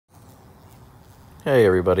Hey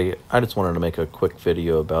everybody, I just wanted to make a quick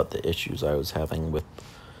video about the issues I was having with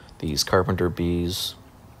these Carpenter bees.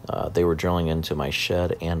 They were drilling into my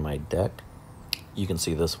shed and my deck. You can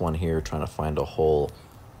see this one here trying to find a hole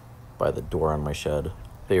by the door on my shed.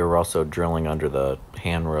 They were also drilling under the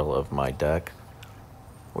handrail of my deck,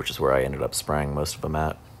 which is where I ended up spraying most of them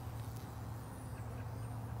at.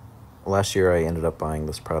 Last year I ended up buying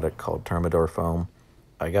this product called Thermador foam.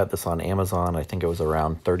 I got this on Amazon. I think it was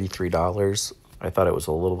around $33. I thought it was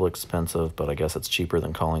a little expensive, but I guess it's cheaper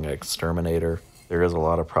than calling an exterminator. There is a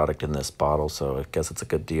lot of product in this bottle, so I guess it's a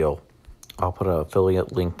good deal. I'll put an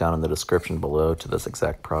affiliate link down in the description below to this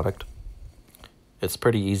exact product. It's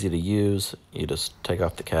pretty easy to use. You just take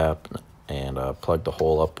off the cap and plug the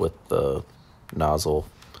hole up with the nozzle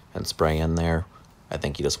and spray in there. I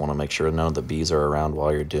think you just want to make sure none of the bees are around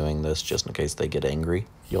while you're doing this, just in case they get angry.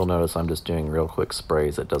 You'll notice I'm just doing real quick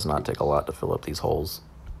sprays. It does not take a lot to fill up these holes.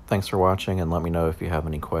 Thanks for watching, and let me know if you have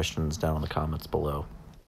any questions down in the comments below.